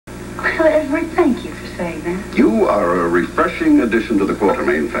Well, Edward, thank you for saying that. You are a refreshing addition to the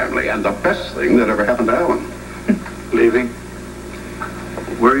Quartermain family, and the best thing that ever happened to Alan. Leaving?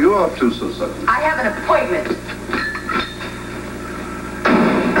 Where are you off to so suddenly? I have an appointment.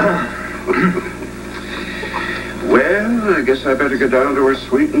 Well, I guess I better go down to her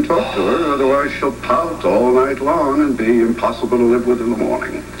suite and talk to her, otherwise she'll pout all night long and be impossible to live with in the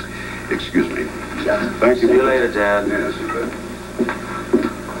morning. Excuse me. Thank you. See you later, Dad. Yes, you bet.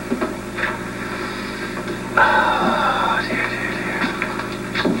 Oh, dear.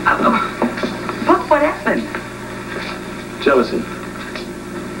 What happened? Jealousy.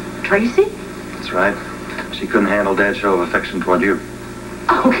 Tracy? That's right. She couldn't handle Dad's show of affection toward you.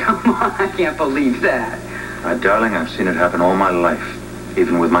 Oh, come on. I can't believe that. My darling, I've seen it happen all my life,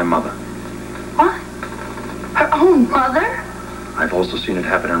 even with my mother. What? Her own mother? I've also seen it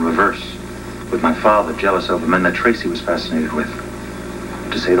happen in reverse, with my father jealous over men that Tracy was fascinated with.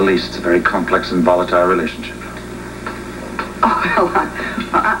 To say the least, it's a very complex and volatile relationship. Oh, well,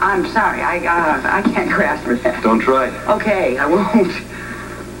 I'm sorry. I can't grasp for that. Don't try it. Okay, I won't.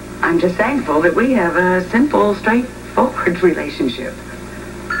 I'm just thankful that we have a simple, straightforward relationship.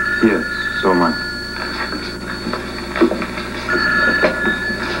 Yes, so am I.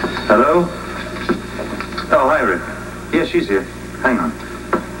 Hello? Oh, hi, Rick. Yeah, she's here. Hang on.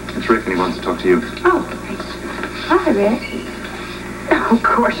 It's Rick, and he wants to talk to you. Oh, hi, Rick. Oh, of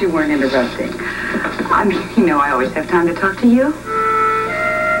course you weren't interrupting. I mean, you know, I always have time to talk to you.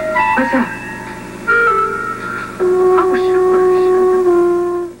 What's up? Oh,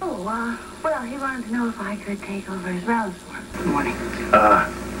 sure. Oh, well, he wanted to know if I could take over his rounds for him in the morning.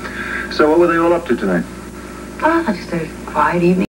 So what were they all up to tonight? Oh, just a quiet evening.